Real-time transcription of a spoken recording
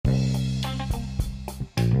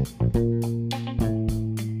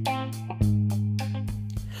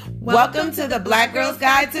Welcome to the Black Girl's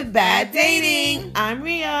Guide to Bad Dating. I'm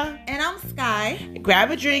Rhea. And I'm Sky.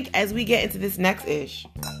 Grab a drink as we get into this next ish.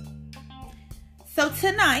 So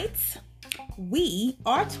tonight, we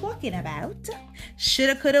are talking about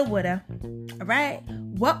shoulda, coulda, woulda. All right?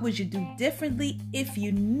 What would you do differently if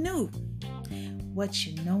you knew what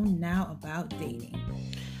you know now about dating?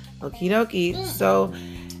 Okie dokie. So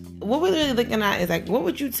what we're really looking at is like, what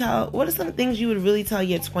are some things you would really tell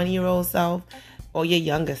your 20-year-old self or your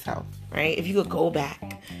younger self, right? If you could go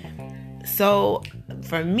back. So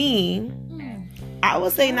for me, I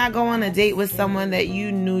would say not go on a date with someone that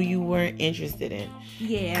you knew you weren't interested in.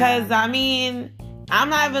 Yeah. Because, I mean,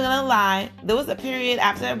 I'm not even going to lie. There was a period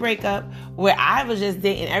after a breakup where I was just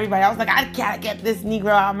dating everybody. I was like, I gotta get this Negro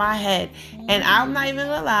out of my head. And I'm not even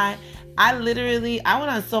going to lie. I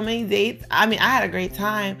went on so many dates. I mean, I had a great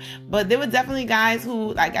time, but there were definitely guys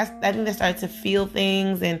who, like, I think they started to feel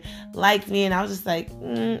things and liked me, and I was just like,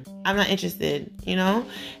 I'm not interested, you know?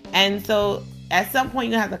 And so at some point,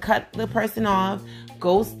 you're going to have to cut the person off,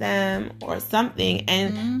 ghost them or something,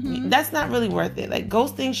 and that's not really worth it. Like,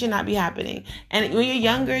 ghosting should not be happening. And when you're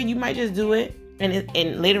younger, you might just do it,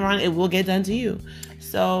 and later on, it will get done to you.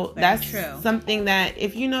 So that's something that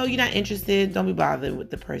if you know you're not interested, don't be bothered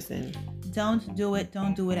with the person. Don't do it.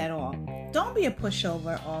 Don't do it at all. Don't be a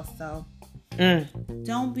pushover also.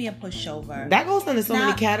 Don't be a pushover. That goes into so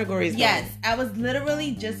many categories. Yes. I was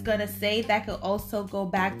literally just going to say that could also go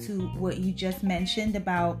back to what you just mentioned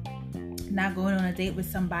about not going on a date with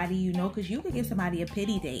somebody you know, because you could give somebody a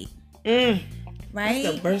pity date. Right?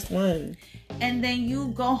 That's the worst one. And then you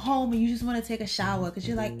go home and you just want to take a shower because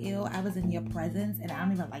you're like, ew, I was in your presence and I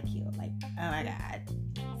don't even like you. Like, oh my God,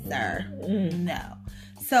 sir. No.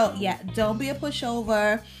 So, yeah, don't be a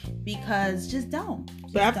pushover because just don't.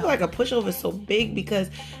 But I feel like a pushover is so big because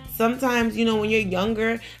sometimes, you know, when you're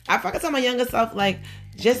younger, I can tell my younger self, like,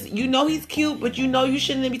 just, you know he's cute, but you know you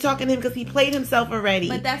shouldn't be talking to him because he played himself already.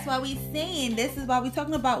 But that's why we're saying, this is why we're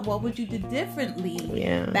talking about what would you do differently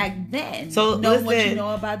back then. So know listen, what you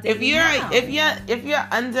know about dating if you're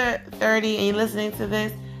under 30 and you're listening to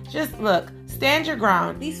this, just look, stand your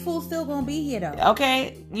ground. These fools still gonna be here though.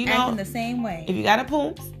 Okay, you know, acting the same way. If you got a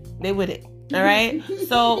pooms, they with it. All right.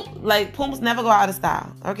 So like, pooms never go out of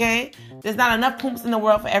style. Okay. There's not enough poops in the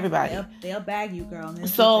world for everybody. They'll bag you, girl.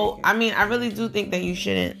 So, I mean, I really do think that you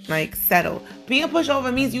shouldn't, like, settle. Being a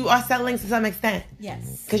pushover means you are settling to some extent.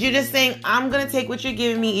 Yes. Because you're just saying, I'm going to take what you're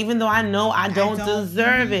giving me, even though I know I don't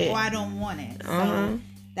deserve it. Or I don't want it. So,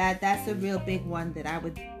 that's a real big one that I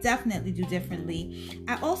would definitely do differently.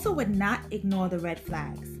 I also would not ignore the red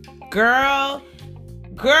flags. Girl.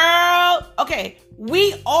 Okay.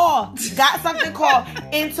 We all got something called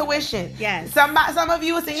intuition. Yes. Some of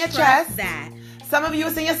you is in your chest. That. Some of you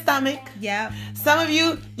is in your stomach. Yep. Some of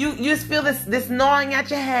you just feel this gnawing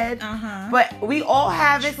at your head. But we all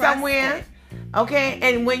have it somewhere. Okay?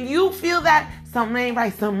 And when you feel that something ain't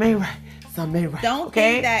right. Don't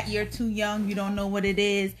think that you're too young, you don't know what it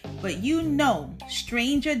is, but you know,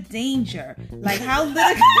 stranger danger. Like how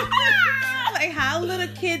little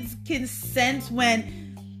kids can sense when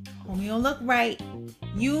homie don't look right.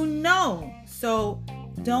 You know. So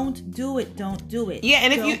don't do it. Yeah,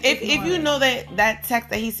 and if you know that text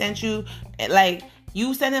that he sent you, like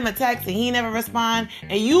you send him a text and he never respond,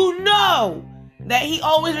 and you know that he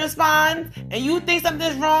always responds, and you think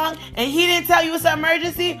something's wrong, and he didn't tell you it's an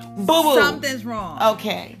emergency, boo-boo. Something's wrong.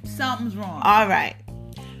 Okay. Something's wrong. All right.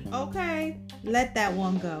 Okay. Let that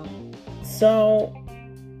one go. So,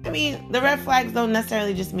 I mean, the red flags don't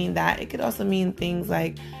necessarily just mean that. It could also mean things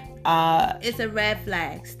like, it's a red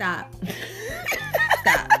flag. Stop.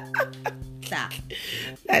 Stop.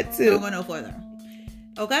 That too. Don't go no further.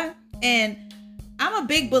 Okay? And I'm a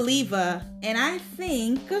big believer, and I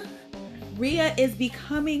think Rhea is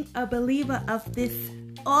becoming a believer of this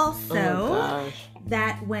also,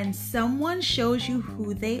 that when someone shows you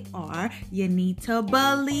who they are, you need to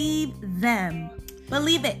believe them.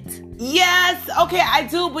 Believe it. Yes. Okay, I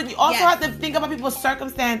do. But you also have to think about people's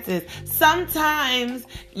circumstances. Sometimes,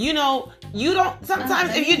 you know, you don't.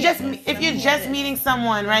 Sometimes if you're just meeting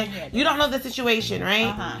someone, right? You don't know the situation,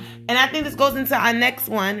 right? And I think this goes into our next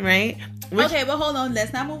one, right? Okay, but hold on.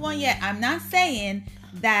 Let's not move on yet. I'm not saying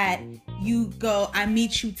that you go, I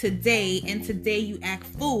meet you today, and today you act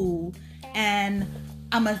fool, and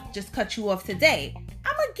I'm going to just cut you off today.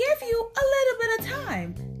 I'm going to give you a little bit of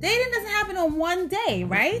time. Dating doesn't happen on one day,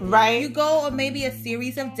 right? Right. You go on maybe a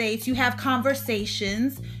series of dates. You have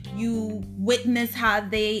conversations. You witness how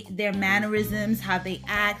their mannerisms, how they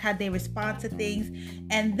act, how they respond to things.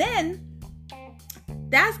 And then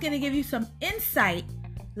that's going to give you some insight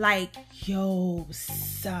like, yo,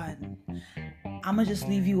 son, I'm gonna just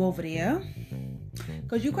leave you over there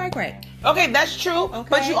because you cray. Okay, that's true. Okay.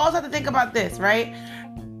 But you also have to think about this, right?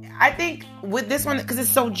 I think with this one, because it's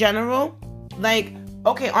so general, like,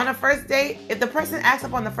 okay, on a first date, if the person acts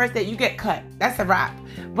up on the first date, you get cut. That's a wrap.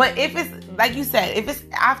 But if it's, like you said, if it's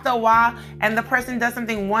after a while and the person does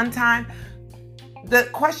something one time, the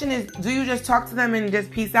question is, do you just talk to them and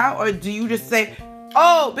just peace out? Or do you just say,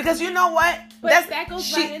 oh, because you know what? But that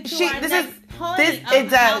goes right into our next point. It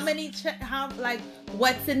does.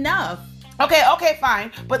 What's enough? Okay,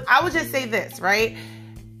 fine. But I would just say this, right?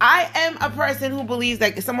 I am a person who believes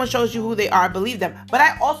that if someone shows you who they are, believe them. But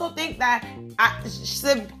I also think that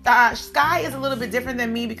Sky is a little bit different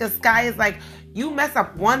than me, because Sky is like, you mess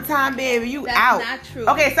up one time, baby, you that's out. That's not true.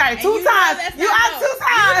 Okay, sorry, two times. You out 2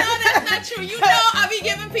 times. You know that's not true. You know I be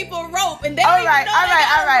giving people rope, and they don't even know they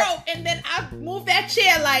got rope, and then I move that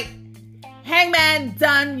chair like, hangman,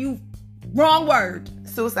 done. You wrong word.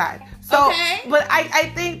 Suicide. So, okay. But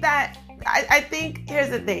I think that I think here's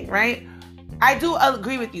the thing, right? I do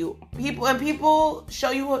agree with you. When people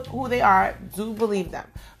show you who they are, do believe them.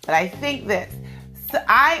 But I think this.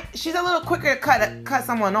 She's a little quicker to cut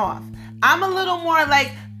someone off. I'm a little more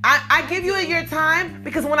like, I give you your time,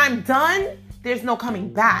 because when I'm done, there's no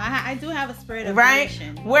coming back. I do have a spirit of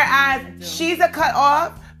relation. Whereas she's a cut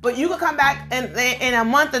off, but you could come back in a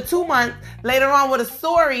month or 2 months later on with a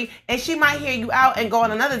story, and she might hear you out and go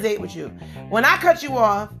on another date with you. When I cut you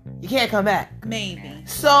off, you can't come back. Maybe.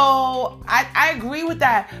 So I agree with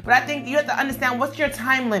that, but I think you have to understand, what's your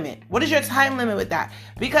time limit? What is your time limit with that?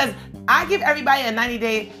 Because I give everybody a 90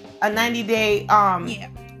 day. Yeah.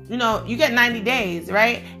 You know, you get 90 days,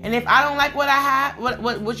 right? And if I don't like what I have,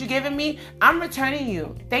 what you're giving me, I'm returning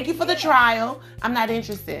you. Thank you for the trial. I'm not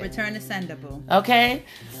interested. Return to sendable. Okay?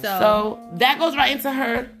 So that goes right into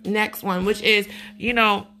her next one, which is, you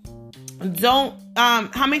know,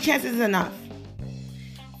 how many chances is enough?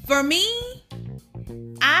 For me,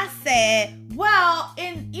 I said, well,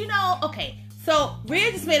 okay. So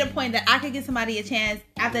Rhea just made a point that I could give somebody a chance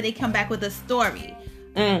after they come back with a story.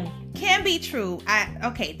 Can be true.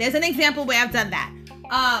 There's an example where I've done that.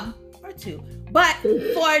 Or 2. But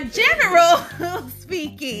for general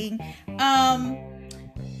speaking,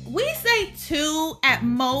 we say 2 at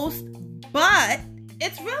most, but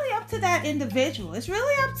it's really up to that individual. It's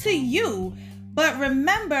really up to you. But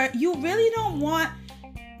remember, you really don't want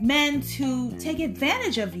men to take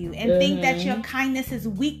advantage of you and think that your kindness is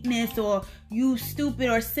weakness, or you stupid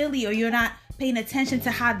or silly, or you're not paying attention to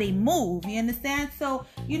how they move. You understand? So,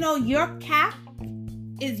 your cap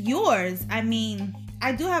is yours. I mean,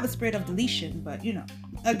 I do have a spirit of deletion, but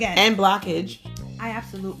again. And blockage. I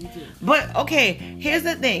absolutely do. But okay, here's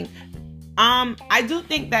the thing. I do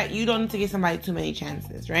think that you don't need to give somebody too many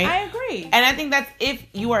chances, right? I agree. And I think that's if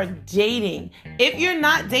you are dating. If you're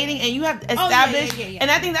not dating and you have established, and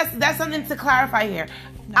I think that's something to clarify here.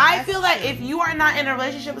 No, I feel that if you are not in a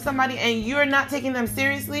relationship with somebody and you're not taking them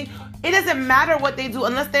seriously, it doesn't matter what they do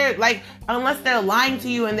unless they're lying to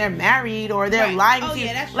you and they're married, or they're lying to you.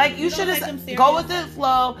 That's like you should just go with the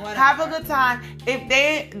flow, have a good time. If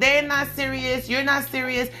they're not serious, you're not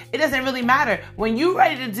serious, it doesn't really matter. When you're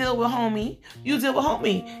ready to deal with homie, you deal with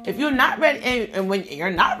homie. If you're not ready, and when you're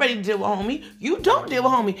not ready to deal with homie, you don't deal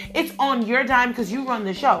with homie. It's on your dime because you run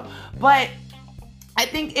the show. But I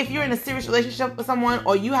think if you're in a serious relationship with someone,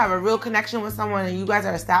 or you have a real connection with someone and you guys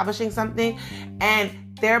are establishing something, and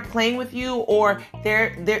they're playing with you, or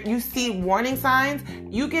you see warning signs,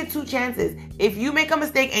 you get 2 chances. If you make a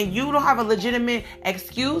mistake and you don't have a legitimate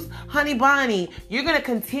excuse, honey bunny, you're going to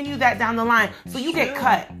continue that down the line. So you get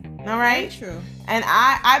cut. All right? Very true. And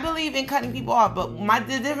I believe in cutting people off, but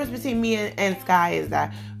the difference between me and Sky is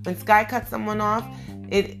that when Sky cuts someone off,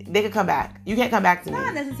 they can come back. You can't come back to me.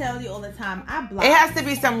 Not necessarily all the time. I block. It has to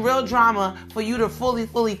be some real drama for you to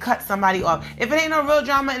fully cut somebody off. If it ain't no real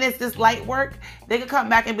drama and it's just light work, they can come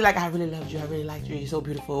back and be like, I really loved you. I really liked you. You're so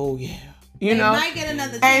beautiful. Oh, yeah. You know? Might get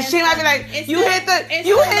another chance, and she might be like, you hit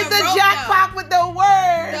the jackpot with the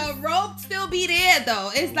words. The rope still be there,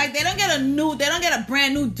 though. It's like they don't get a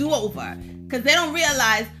brand new do-over. Because they don't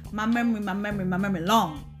realize my memory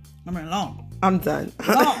long. Memory long. I'm done.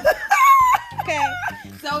 Long. Okay.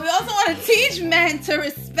 So we also want to teach men to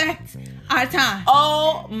respect our time.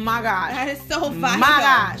 Oh my gosh. That is so vital. My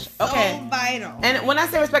gosh. Okay. So vital. And when I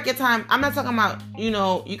say respect your time, I'm not talking about,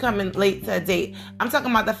 you coming late to a date. I'm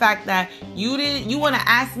talking about the fact that you want to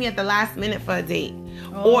ask me at the last minute for a date.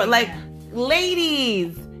 Or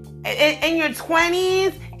ladies, in your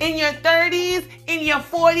 20s, in your 30s, in your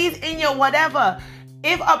 40s, in your whatever.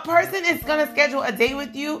 If a person is going to schedule a date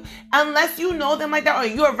with you, unless you know them like that or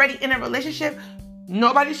you're already in a relationship,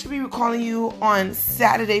 nobody should be calling you on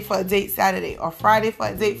Saturday for a date Saturday or Friday for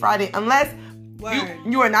a date Friday unless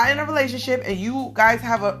you are not in a relationship and you guys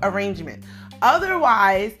have an arrangement.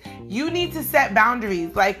 Otherwise, you need to set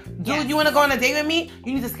boundaries. Like, dude, you want to go on a date with me?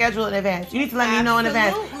 You need to schedule in advance. You need to let me know in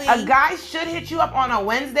advance. A guy should hit you up on a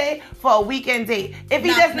Wednesday for a weekend date. If he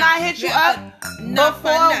does not hit you up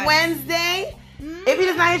before Wednesday, if he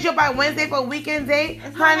does not hit you up by Wednesday for a weekend date,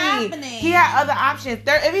 honey, he had other options.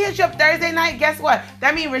 If he hits you up Thursday night, guess what?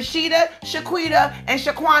 That means Rashida, Shaquita, and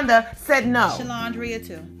Shaquanda said no. Shalandria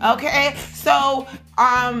too. Okay, so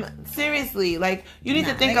seriously, like you need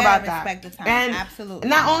to think about that. Respect the time. And absolutely.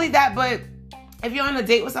 Not only that, but if you're on a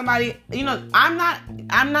date with somebody, you know, I'm not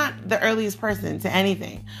the earliest person to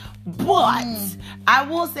anything, but I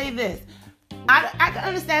will say this. I can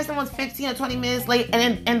understand someone's 15 or 20 minutes late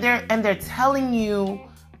and they're telling you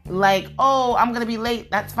like, oh, I'm gonna be late,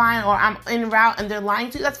 that's fine, or I'm en route and they're lying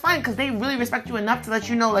to you, that's fine, because they really respect you enough to let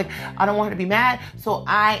you know, like, I don't want her to be mad, so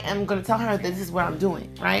I am gonna tell her that this is what I'm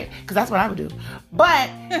doing, right? Because that's what I would do. But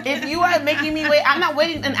if you are making me wait, I'm not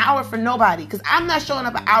waiting an hour for nobody, because I'm not showing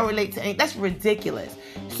up an hour late to anything. That's ridiculous.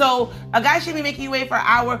 So a guy shouldn't be making you wait for an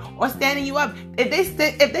hour or standing you up. If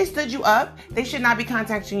they stood you up, they should not be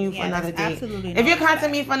contacting you for another date. Absolutely. If you're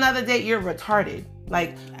contacting me for another date, you're retarded.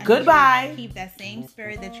 Like, goodbye. Keep that same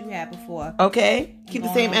spirit that you had before. Okay? Keep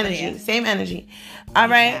the same energy. There. Same energy. All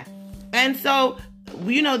right? And so,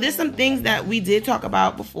 you know, there's some things that we did talk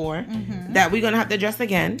about before that we're going to have to address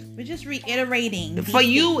again. We're just reiterating. For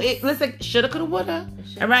you, listen, shoulda, coulda, woulda.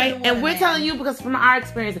 All right? And we're telling you because from our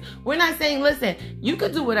experience, we're not saying, listen, you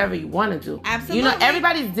could do whatever you want to do. Absolutely. You know,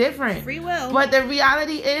 everybody's different. Free will. But the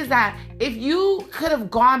reality is that if you could have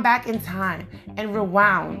gone back in time and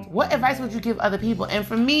rewound, what advice would you give other people? And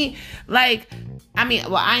for me, like, I mean,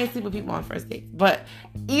 well, I ain't sleep with people on first dates, but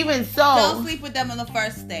even so, don't sleep with them on the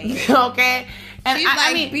first date. Okay? And she's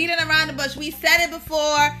I mean, beating around the bush. We said it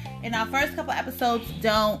before in our first couple episodes.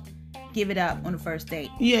 Don't give it up on the first date.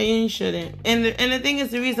 Yeah, you shouldn't. And the thing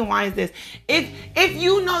is, the reason why is this: if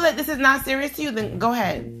you know that this is not serious to you, then go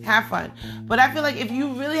ahead, have fun. But I feel like if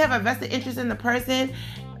you really have a vested interest in the person,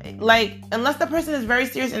 like, unless the person is very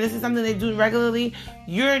serious and this is something they do regularly,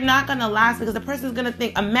 you're not gonna last, because the person is gonna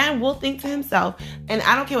think, a man will think to himself, and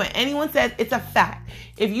I don't care what anyone says, it's a fact.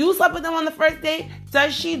 If you slept with them on the first date,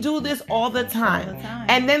 does she do this all the time? All the time.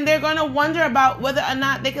 And then they're gonna wonder about whether or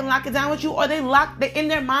not they can lock it down with you, or they in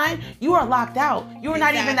their mind, you are locked out. You are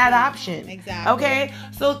not even that option. Exactly. Okay?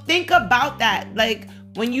 So think about that. Like,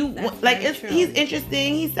 when you, he's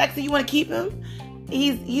interesting, he's sexy, you wanna keep him?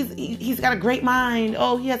 He's got a great mind.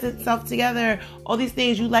 Oh, he has himself together. All these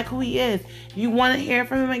things. You like who he is. If you want to hear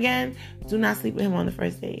from him again, do not sleep with him on the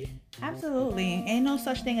first date. Absolutely. Ain't no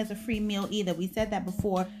such thing as a free meal either. We said that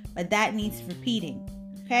before, but that needs repeating.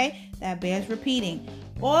 Okay? That bears repeating.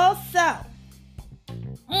 Also,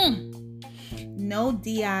 no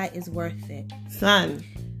DI is worth it. Son.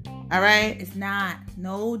 All right? It's not.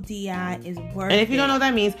 No DI is worth it. And if you don't know what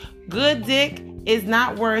that means, good dick is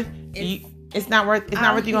not worth it. It's not worth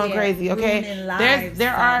you going crazy, okay?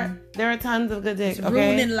 There are tons of good dick, okay?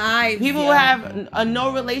 Ruining lives. People who have a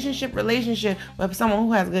no relationship with someone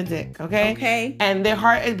who has good dick, okay? Okay. And their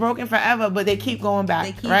heart is broken forever, but they keep going back,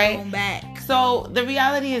 They keep right? going back. So the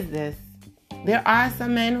reality is this: there are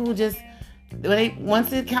some men who just,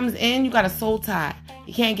 once it comes in, you got a soul tie.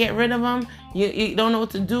 You can't get rid of them. You don't know what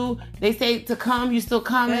to do. They say to come, you still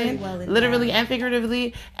coming, literally and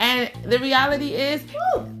figuratively. And the reality is,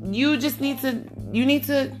 you need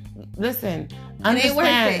to listen.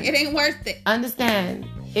 Understand. It ain't worth it. Understand.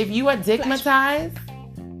 If you are dickmatized,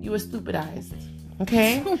 you are stupidized.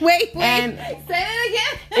 Okay? Wait. And say it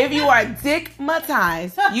again. If you are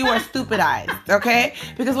dickmatized, you are stupidized. Okay?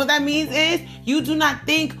 Because what that means is you do not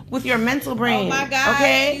think with your mental brain. Oh my God.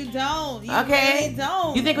 Okay? You don't. You okay? really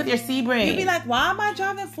don't. You think with your C brain. You be like, why am I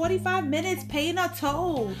driving 45 minutes paying a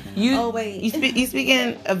toll? Oh wait. You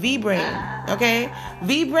speaking a V brain. Okay?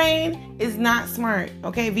 V brain is not smart.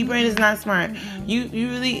 Okay? V brain is not smart.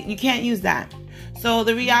 You can't use that. So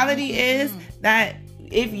the reality is that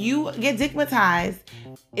if you get dickmatized,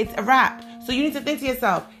 it's a wrap. So you need to think to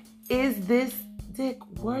yourself, is this dick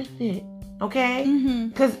worth it? Okay?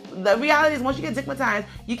 Because the reality is, once you get dickmatized,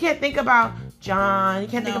 you can't think about John. You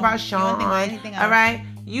can't think about Sean. You don't think about anything else. All right?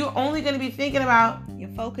 You're only going to be thinking about... Your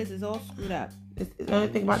focus is all screwed up. It's only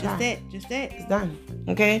think about Just that. Just it. It's done.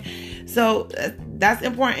 Okay? So that's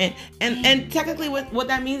important. And technically what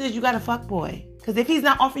that means is you got a fuck boy. Because if he's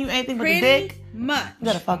not offering you anything but the dick, much. You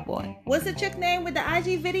got a fuck boy. What's the chick name with the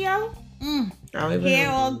IG video? Hair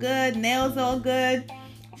all good, nails all good.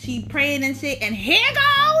 She praying and shit, and here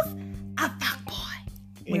goes a fuck boy.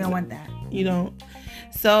 We don't want that. You don't.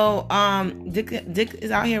 So, Dick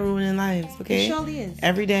is out here ruining lives, okay? It surely is.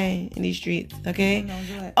 Every day in these streets, okay? Don't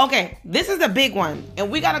do it. Okay, this is the big one.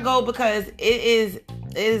 And we gotta go because it is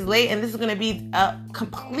late, and this is gonna be a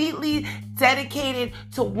completely dedicated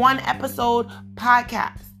to one episode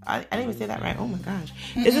podcast. I didn't even say that right. Oh my gosh.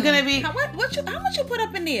 This is gonna be how much you put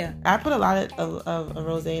up in there? I put a lot of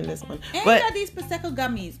rosé in this one. And but you got these Prosecco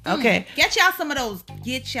gummies. Okay. Get y'all some of those.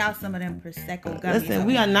 Get y'all some of them Prosecco gummies. Listen,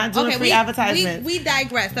 we are not doing free advertisements. We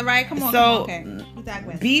digress, all right? Come on. So, okay. We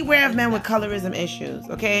digress. Beware of men with colorism issues,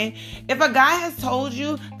 okay? If a guy has told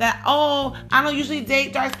you that, oh, I don't usually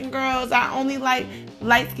date dark-skinned girls, I only like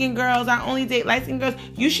light-skinned girls, I only date light-skinned girls,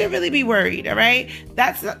 you should really be worried, all right?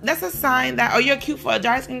 That's a sign that, oh, you're cute for a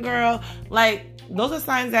dark-skinned girl, like, those are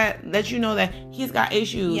signs that you know that he's got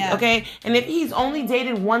issues, okay? And if he's only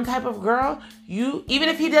dated one type of girl, even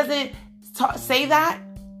if he doesn't say that,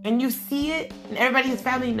 and you see it, and everybody in his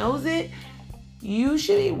family knows it, you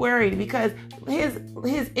should be worried because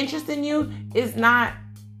his interest in you is not,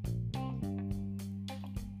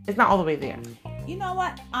 it's not all the way there. You know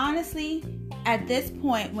what? Honestly, at this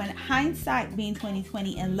point, when hindsight being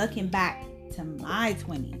 2020 and looking back to my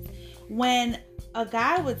 20s, when a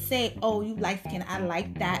guy would say, "Oh, you light skin, I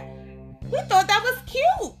like that," we thought that was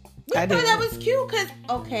cute. We thought that was cute because,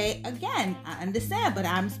 okay, again, I understand, but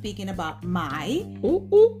I'm speaking about my...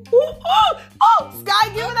 Sky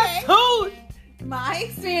giving us food! My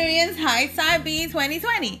experience, hindsight being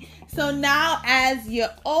 2020. So now, as you're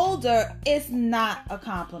older, it's not a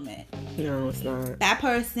compliment. No, it's not. That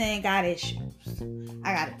person got issues.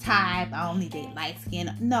 I got a type. I only date light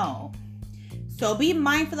skin. No. So be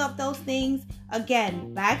mindful of those things.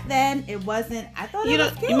 Again, back then it wasn't. I thought it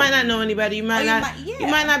was cute. You might not know anybody. You might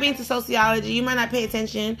not be into sociology. You might not pay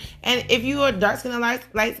attention. And if you are dark skin or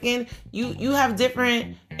light skin, you have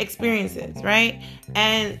different experiences, right?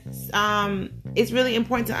 And it's really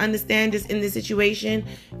important to understand just in this situation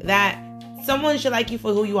that someone should like you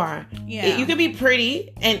for who you are. Yeah. You could be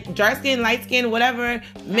pretty and dark skin, light skin, whatever,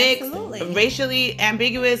 mixed, racially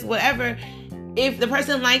ambiguous, whatever. If the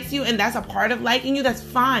person likes you and that's a part of liking you, that's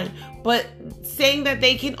fine. But saying that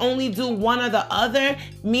they can only do one or the other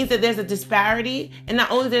means that there's a disparity. And not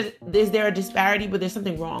only is there a disparity, but there's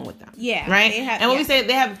something wrong with them. Yeah. Right? And when we say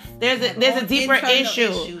there's a deeper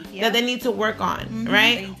issue that they need to work on,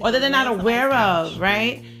 right? Or that they're not aware of,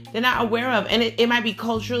 right? They're not aware of. And it might be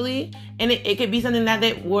culturally, and it could be something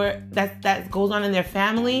that goes on in their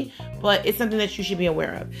family, but it's something that you should be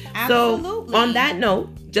aware of. Absolutely. So on that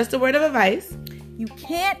note, just a word of advice. You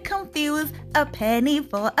can't confuse a penny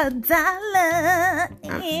for a dollar.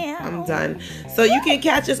 I'm done. So you can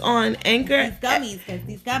catch us on Anchor.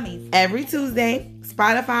 These gummies. Every Tuesday,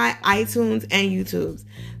 Spotify, iTunes, and YouTube.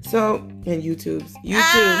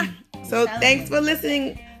 YouTube. So thanks for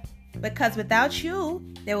listening. Because without you,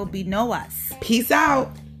 there will be no us. Peace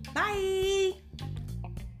out. Bye.